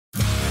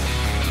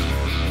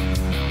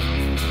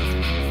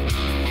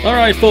All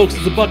right, folks,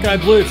 it's the Buckeye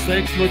Blitz.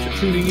 Thanks so much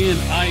for tuning in.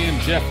 I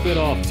am Jeff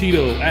Fitoff,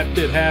 Tito, at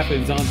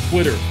FitHappens on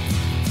Twitter.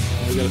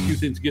 We've got a few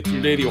things to get through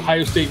today. The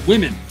Ohio State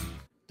women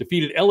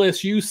defeated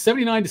LSU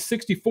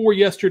 79-64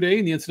 yesterday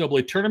in the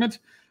NCAA tournament.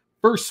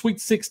 First Sweet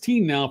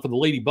 16 now for the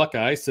Lady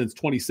Buckeyes since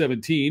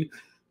 2017.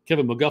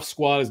 Kevin McGuff's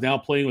squad is now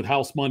playing with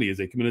house money as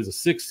they come in as a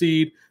 6th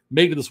seed,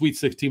 made it to the Sweet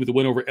 16 with a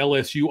win over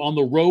LSU on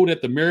the road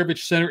at the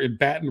Maravich Center in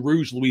Baton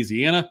Rouge,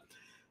 Louisiana.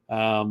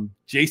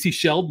 J.C.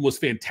 Sheldon was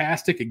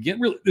fantastic. Again,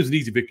 really, it was an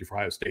easy victory for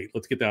Ohio State.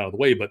 Let's get that out of the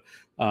way. But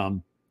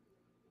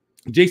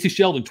J.C.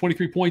 Sheldon,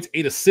 23 points,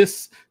 8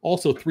 assists,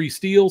 also 3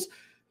 steals,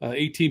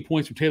 18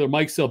 points from Taylor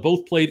Mikesell.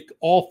 Both played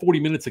all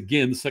 40 minutes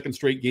again, the second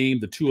straight game.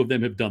 The two of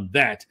them have done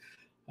that.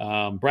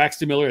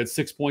 Braxton Miller had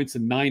 6 points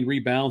and 9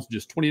 rebounds in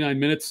just 29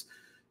 minutes.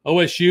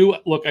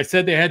 OSU, look, I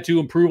said they had to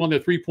improve on their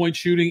three-point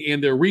shooting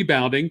and their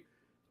rebounding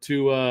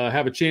to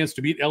have a chance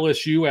to beat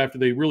LSU after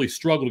they really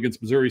struggled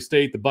against Missouri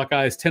State. The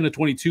Buckeyes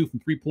 10-22 from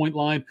three-point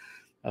line.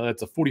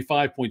 That's a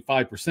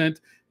 45.5%.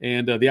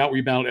 And the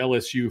out-rebound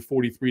LSU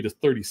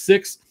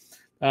 43-36.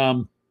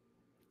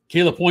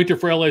 Kayla Pointer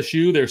for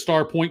LSU, their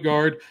star point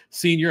guard,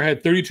 senior,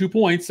 had 32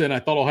 points, and I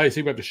thought Ohio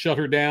State would have to shut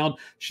her down.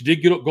 She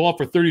did go off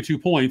for 32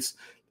 points,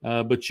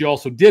 but she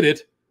also did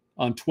it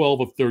on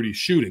 12 of 30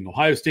 shooting.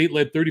 Ohio State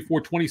led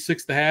 34-26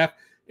 at the half,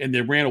 and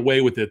they ran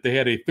away with it. They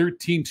had a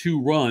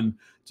 13-2 run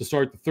to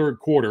start the third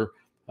quarter.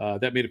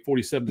 That made it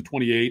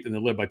 47-28, and they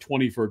led by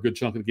 20 for a good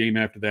chunk of the game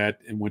after that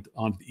and went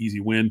on to the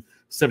easy win,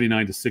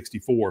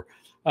 79-64.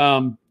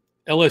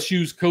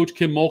 LSU's coach,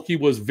 Kim Mulkey,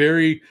 was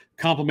very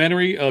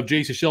complimentary of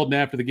J.C. Sheldon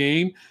after the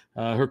game.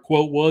 Her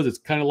quote was, "It's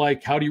kind of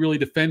like, how do you really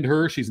defend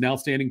her? She's an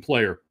outstanding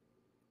player."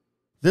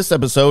 This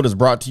episode is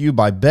brought to you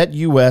by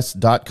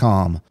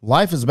BetUS.com.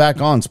 Life is back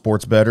on,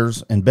 sports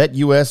bettors, and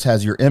BetUS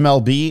has your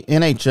MLB,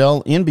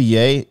 NHL,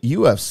 NBA,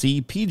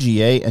 UFC,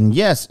 PGA, and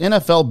yes,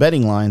 NFL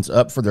betting lines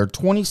up for their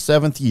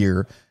 27th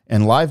year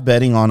and live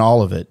betting on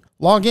all of it.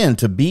 Log in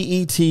to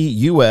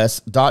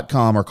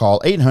BETUS.com or call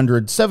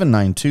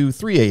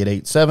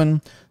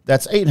 800-792-3887.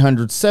 That's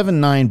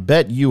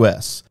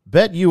 800-79-BET-US.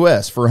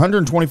 BetUS for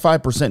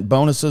 125%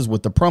 bonuses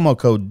with the promo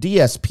code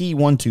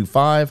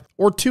DSP125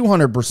 or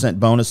 200%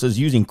 bonuses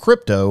using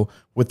crypto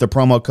with the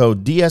promo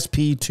code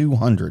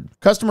DSP200.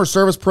 Customer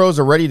service pros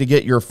are ready to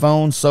get your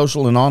phone,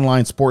 social, and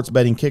online sports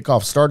betting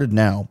kickoff started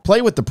now.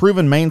 Play with the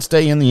proven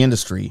mainstay in the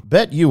industry.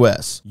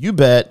 BetUS. You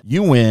bet,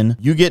 you win,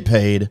 you get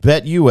paid.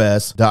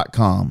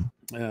 BetUS.com.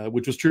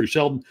 Which was true.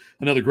 Sheldon,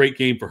 another great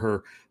game for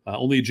her.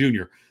 Only a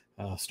junior.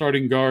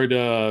 Starting guard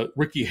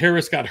Ricky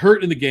Harris got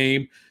hurt in the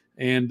game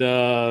and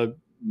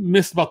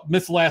missed the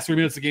last 3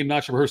 minutes of the game.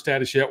 Not sure of her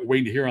status yet. We're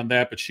waiting to hear on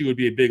that, but she would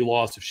be a big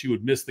loss if she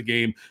would miss the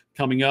game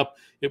coming up.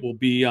 It will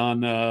be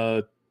on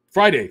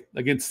Friday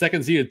against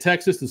second seeded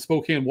Texas and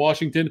Spokane,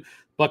 Washington.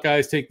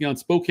 Buckeyes taking on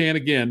Spokane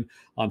again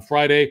on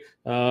Friday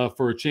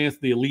for a chance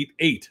at the Elite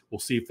Eight. We'll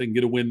see if they can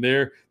get a win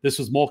there. This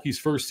was Mulkey's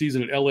first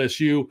season at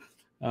LSU.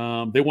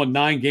 They won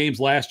 9 games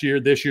last year.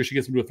 This year she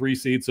gets them to a 3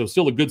 seed, so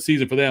still a good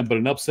season for them, but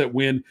an upset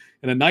win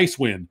and a nice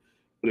win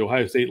for the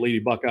Ohio State Lady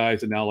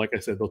Buckeyes. And now, like I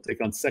said, they'll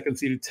take on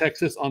second-seeded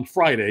Texas on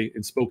Friday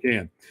in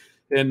Spokane.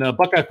 And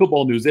Buckeye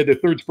football news, they had their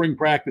third spring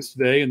practice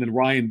today, and then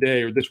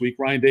this week,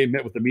 Ryan Day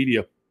met with the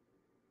media.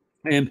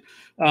 And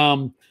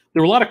there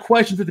were a lot of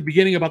questions at the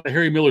beginning about the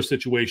Harry Miller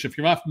situation. If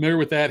you're not familiar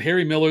with that,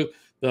 Harry Miller,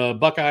 the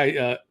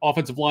Buckeye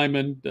offensive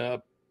lineman,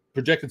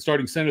 projected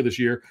starting center this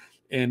year,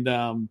 and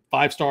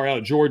 5-star out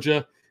of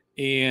Georgia.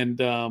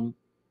 And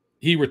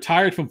he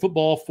retired from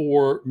football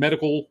for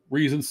medical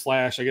reasons /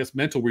 I guess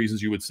mental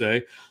reasons, you would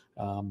say.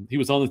 He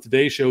was on the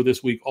Today Show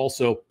this week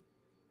also.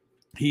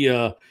 He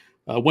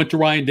went to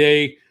Ryan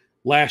Day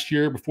last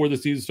year before the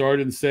season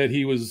started and said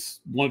he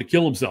wanted to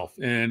kill himself.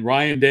 And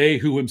Ryan Day,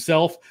 who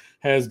himself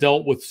has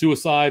dealt with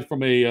suicide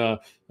from in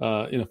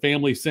a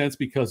family sense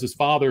because his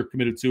father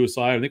committed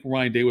suicide. I think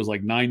Ryan Day was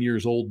like 9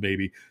 years old,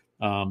 maybe.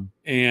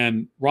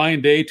 And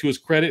Ryan Day, to his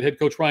credit, head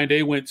coach Ryan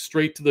Day went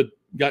straight to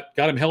got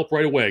him help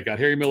right away, got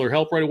Harry Miller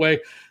help right away.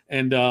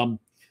 And I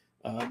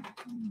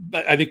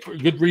think for a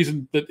good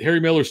reason that Harry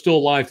Miller is still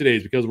alive today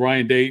is because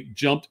Ryan Day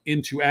jumped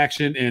into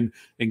action and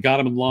got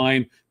him in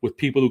line with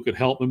people who could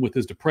help him with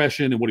his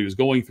depression and what he was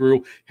going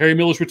through. Harry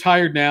Miller's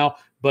retired now,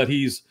 but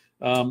he's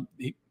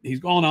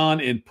gone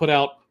on and put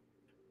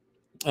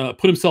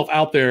himself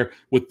out there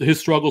with his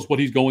struggles, what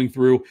he's going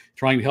through,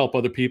 trying to help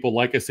other people.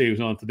 Like I say, he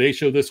was on Today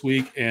Show this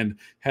week and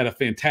had a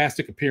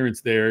fantastic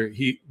appearance there.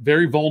 He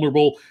very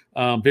vulnerable,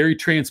 very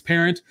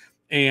transparent,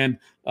 and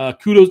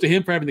kudos to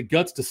him for having the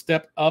guts to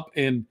step up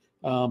and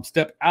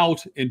step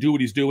out and do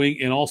what he's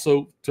doing, and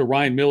also to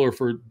Ryan Miller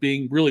for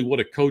being really what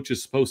a coach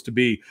is supposed to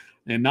be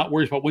and not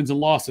worried about wins and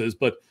losses,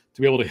 but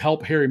to be able to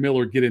help Harry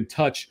Miller get in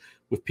touch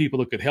with people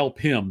that could help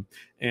him.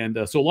 And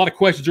so a lot of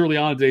questions early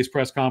on in today's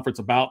press conference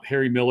about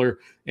Harry Miller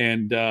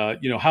and,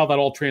 how that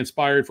all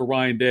transpired for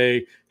Ryan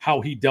Day,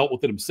 how he dealt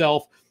with it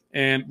himself.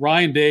 And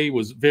Ryan Day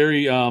was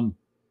very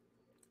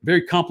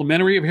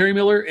complimentary of Harry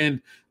Miller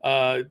and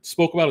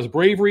spoke about his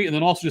bravery, and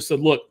then also just said,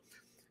 look,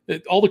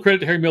 all the credit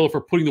to Harry Miller for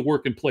putting the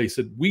work in place.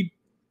 Said, we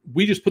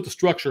we just put the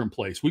structure in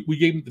place. We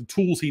gave him the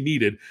tools he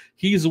needed.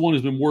 He's the one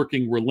who's been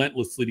working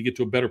relentlessly to get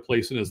to a better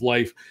place in his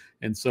life.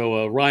 And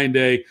so Ryan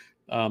Day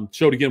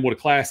showed again what a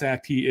class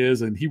act he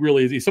is. And he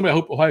really is. He's somebody I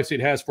hope Ohio State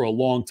has for a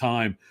long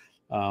time,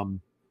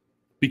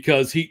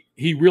 because he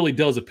really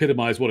does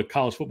epitomize what a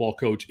college football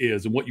coach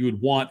is and what you would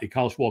want a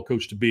college football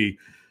coach to be.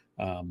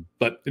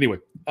 But anyway,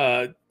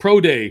 pro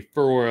day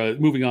for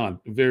moving on.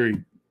 Very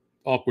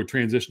awkward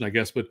transition, I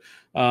guess. But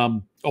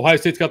Ohio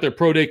State's got their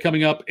pro day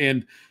coming up,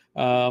 and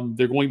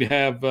they're going to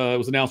have, it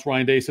was announced,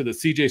 Ryan Day said that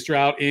C.J.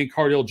 Stroud and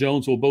Cardale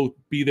Jones will both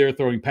be there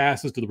throwing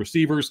passes to the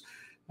receivers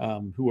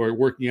who are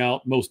working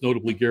out, most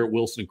notably Garrett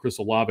Wilson and Chris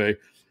Olave.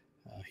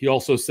 He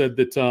also said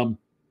that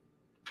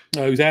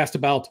he was asked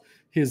about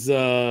his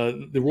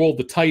the role of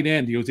the tight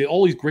end. You know,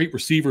 all these great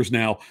receivers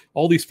now,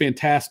 all these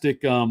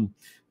fantastic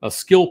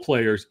skill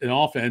players in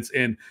offense,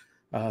 and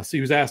so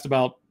he was asked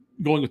about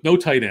going with no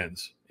tight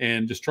ends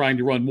and just trying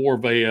to run more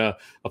of a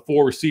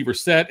 4-receiver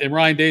set. And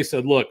Ryan Day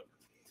said, look,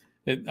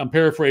 and I'm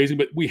paraphrasing,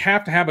 but we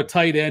have to have a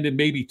tight end and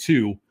maybe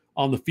 2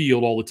 on the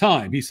field all the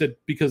time. He said,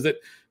 because that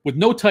with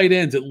no tight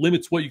ends, it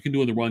limits what you can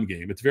do in the run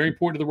game. It's very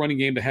important to the running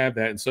game to have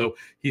that. And so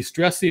he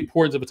stressed the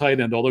importance of a tight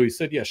end, although he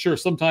said, yeah, sure,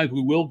 sometimes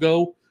we will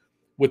go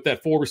with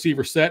that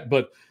 4-receiver set,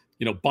 but,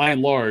 you know, by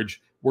and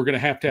large, we're going to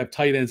have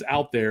tight ends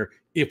out there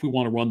if we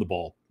want to run the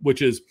ball,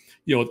 which is,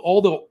 you know, with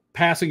all the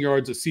passing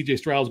yards that C.J.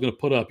 Stroud is going to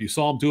put up. You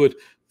saw him do it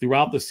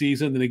throughout the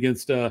season and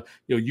against,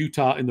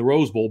 Utah in the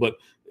Rose Bowl, but,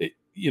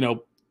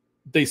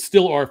 they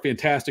still are a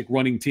fantastic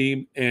running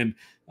team. And,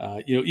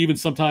 even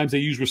sometimes they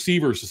use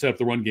receivers to set up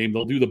the run game.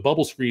 They'll do the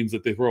bubble screens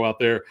that they throw out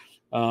there,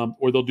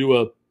 or they'll do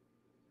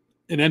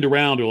an end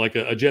around or like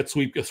a jet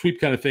sweep, a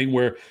sweep kind of thing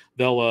where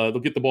they'll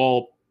get the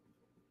ball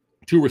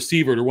to a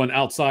receiver to run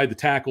outside the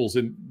tackles.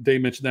 And they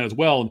mentioned that as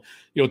well. And,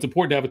 it's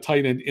important to have a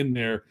tight end in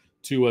there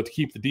to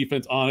keep the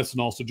defense honest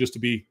and also just to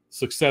be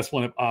successful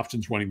and have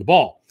options running the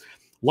ball.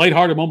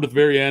 Lighthearted moment at the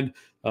very end.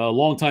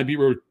 Longtime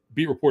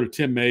beat reporter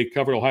Tim May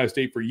covered Ohio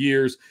State for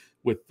years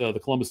with the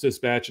Columbus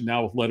Dispatch and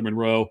now with Letterman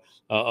Row,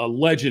 a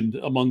legend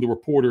among the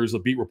reporters, the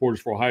beat reporters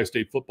for Ohio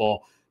State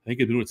football. I think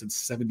he's been doing it since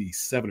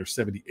 77 or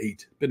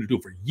 78. Been doing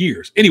it for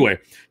years. Anyway,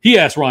 he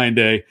asked Ryan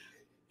Day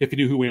if he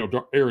knew who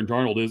Aaron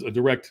Darnold is, a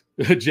direct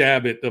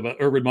jab at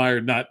Urban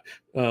Meyer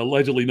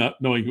allegedly not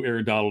knowing who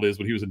Aaron Donald is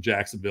when he was in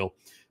Jacksonville.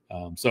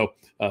 So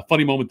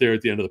funny moment there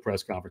at the end of the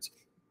press conference.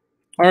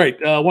 All right,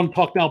 I want to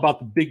talk now about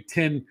the Big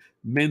Ten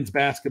men's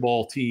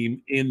basketball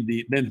teams in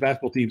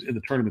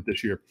the tournament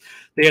this year.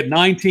 They had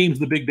 9 teams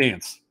in the Big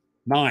Dance,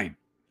 9,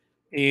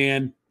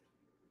 and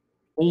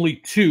only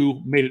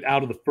 2 made it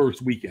out of the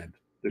first weekend.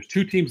 There's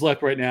 2 teams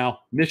left right now: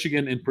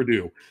 Michigan and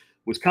Purdue.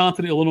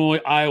 Wisconsin, Illinois,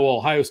 Iowa,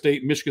 Ohio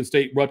State, Michigan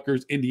State,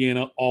 Rutgers,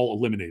 Indiana, all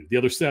eliminated. The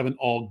other 7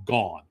 all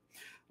gone.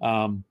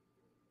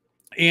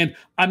 And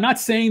I'm not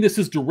saying this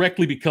is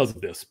directly because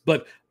of this,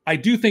 but I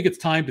do think it's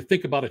time to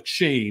think about a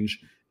change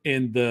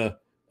in the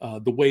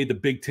way the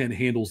Big Ten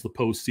handles the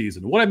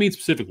postseason. What I mean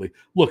specifically,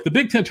 look, the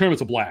Big Ten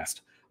tournament's a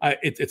blast.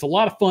 It's a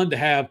lot of fun to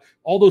have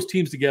all those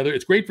teams together.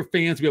 It's great for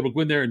fans to be able to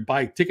go in there and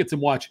buy tickets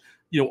and watch,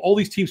 all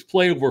these teams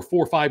play over a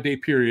 4 or 5 day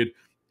period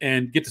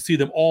and get to see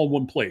them all in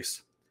one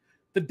place.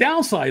 The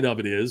downside of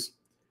it is,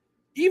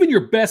 even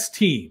your best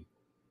team,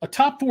 a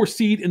top 4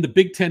 seed in the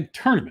Big Ten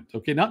tournament,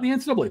 okay, not in the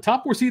NCAA,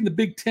 top 4 seed in the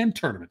Big Ten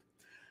tournament,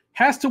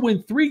 has to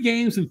win 3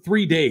 games in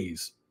 3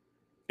 days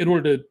in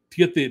order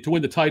to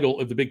win the title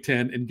of the Big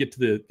Ten and get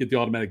the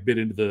automatic bid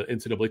into the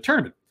NCAA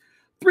tournament.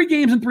 3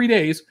 games in 3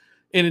 days,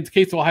 and in the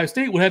case of Ohio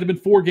State, would have to been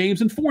 4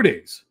 games in 4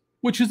 days,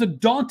 which is a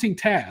daunting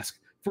task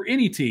for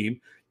any team.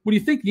 When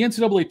you think the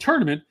NCAA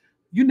tournament,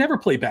 you never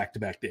play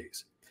back-to-back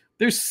days.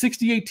 There's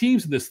 68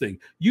 teams in this thing.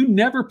 You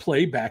never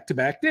play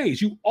back-to-back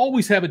days. You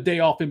always have a day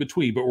off in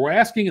between. But we're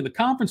asking in the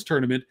conference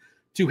tournament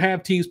to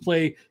have teams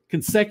play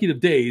consecutive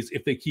days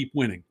if they keep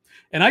winning.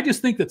 And I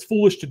just think that's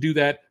foolish to do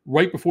that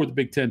right before the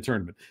Big Ten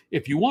tournament.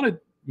 If you want to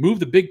move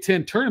the Big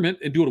Ten tournament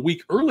and do it a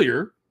week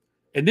earlier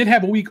and then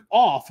have a week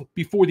off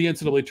before the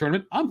NCAA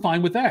tournament, I'm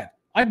fine with that.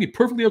 I'd be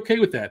perfectly okay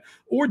with that.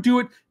 Or do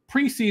it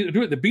preseason,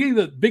 do it at the beginning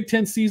of the Big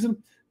Ten season.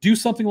 Do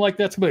something like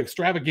that, some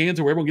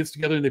extravaganza where everyone gets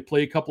together and they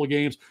play a couple of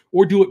games,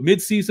 or do it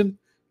midseason.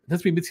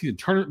 That's maybe midseason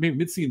tournament,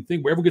 maybe midseason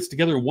thing where everyone gets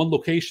together in one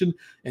location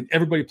and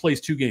everybody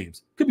plays 2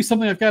 games. Could be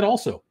something like that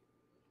also.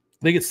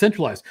 They get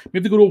centralized.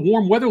 Maybe they go to a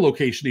warm weather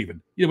location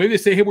even. Maybe they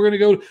say, hey, we're going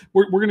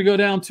to go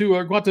down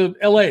to go out to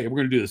LA. We're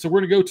going to do this. So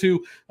we're going to go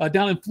to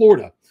down in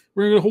Florida.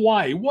 We're going to go to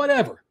Hawaii.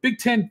 Whatever. Big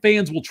Ten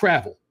fans will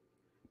travel,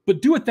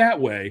 but do it that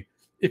way.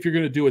 If you're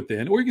going to do it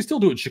then, or you can still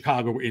do it in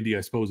Chicago or India,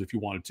 I suppose, if you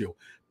wanted to.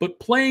 But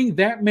playing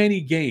that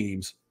many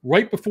games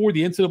right before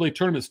the NCAA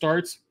tournament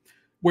starts,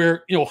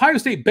 where Ohio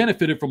State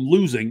benefited from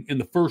losing in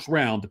the first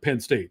round to Penn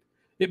State.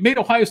 It made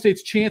Ohio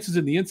State's chances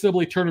in the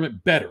NCAA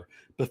tournament better.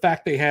 The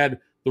fact they had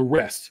the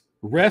rest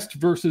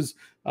versus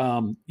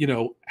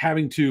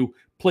having to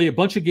play a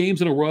bunch of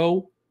games in a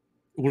row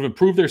would have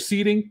improved their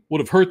seeding, would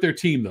have hurt their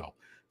team though.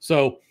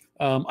 So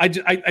I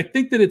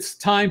think that it's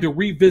time to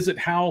revisit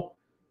how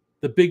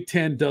the Big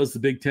Ten does the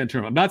Big Ten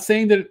tournament. I'm not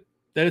saying that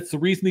it's the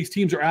reason these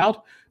teams are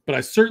out, but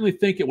I certainly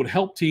think it would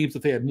help teams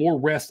if they had more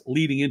rest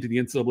leading into the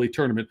NCAA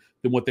tournament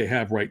than what they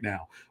have right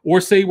now.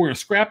 Or say we're going to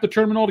scrap the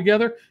tournament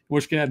altogether,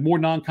 which can add more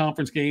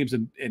non-conference games,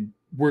 and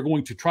we're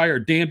going to try our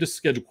damnedest to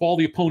schedule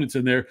quality opponents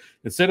in there.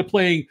 Instead of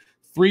playing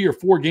 3 or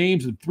 4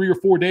 games in 3 or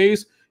 4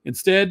 days,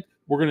 instead,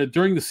 we're going to,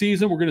 during the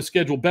season, we're going to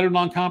schedule better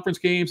non-conference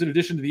games in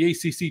addition to the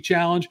ACC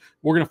Challenge.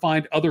 We're going to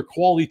find other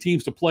quality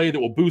teams to play that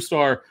will boost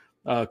our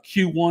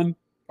Q1,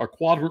 our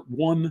quadrant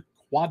one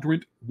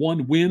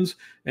wins,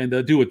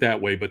 and do it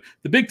that way. But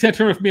the Big Ten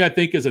tournament for me, I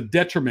think, is a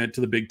detriment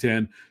to the Big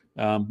Ten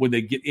when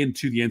they get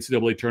into the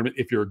NCAA tournament.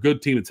 If you're a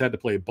good team that's had to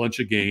play a bunch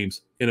of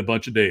games in a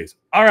bunch of days.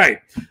 All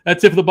right,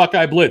 that's it for the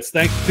Buckeye Blitz.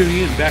 Thanks for tuning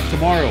in. Back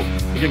tomorrow.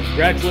 Again,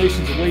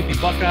 congratulations to Lady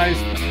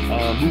Buckeyes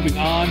moving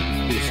on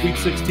to the Sweet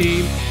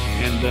 16,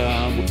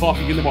 and we'll talk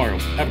again tomorrow.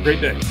 Have a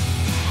great day.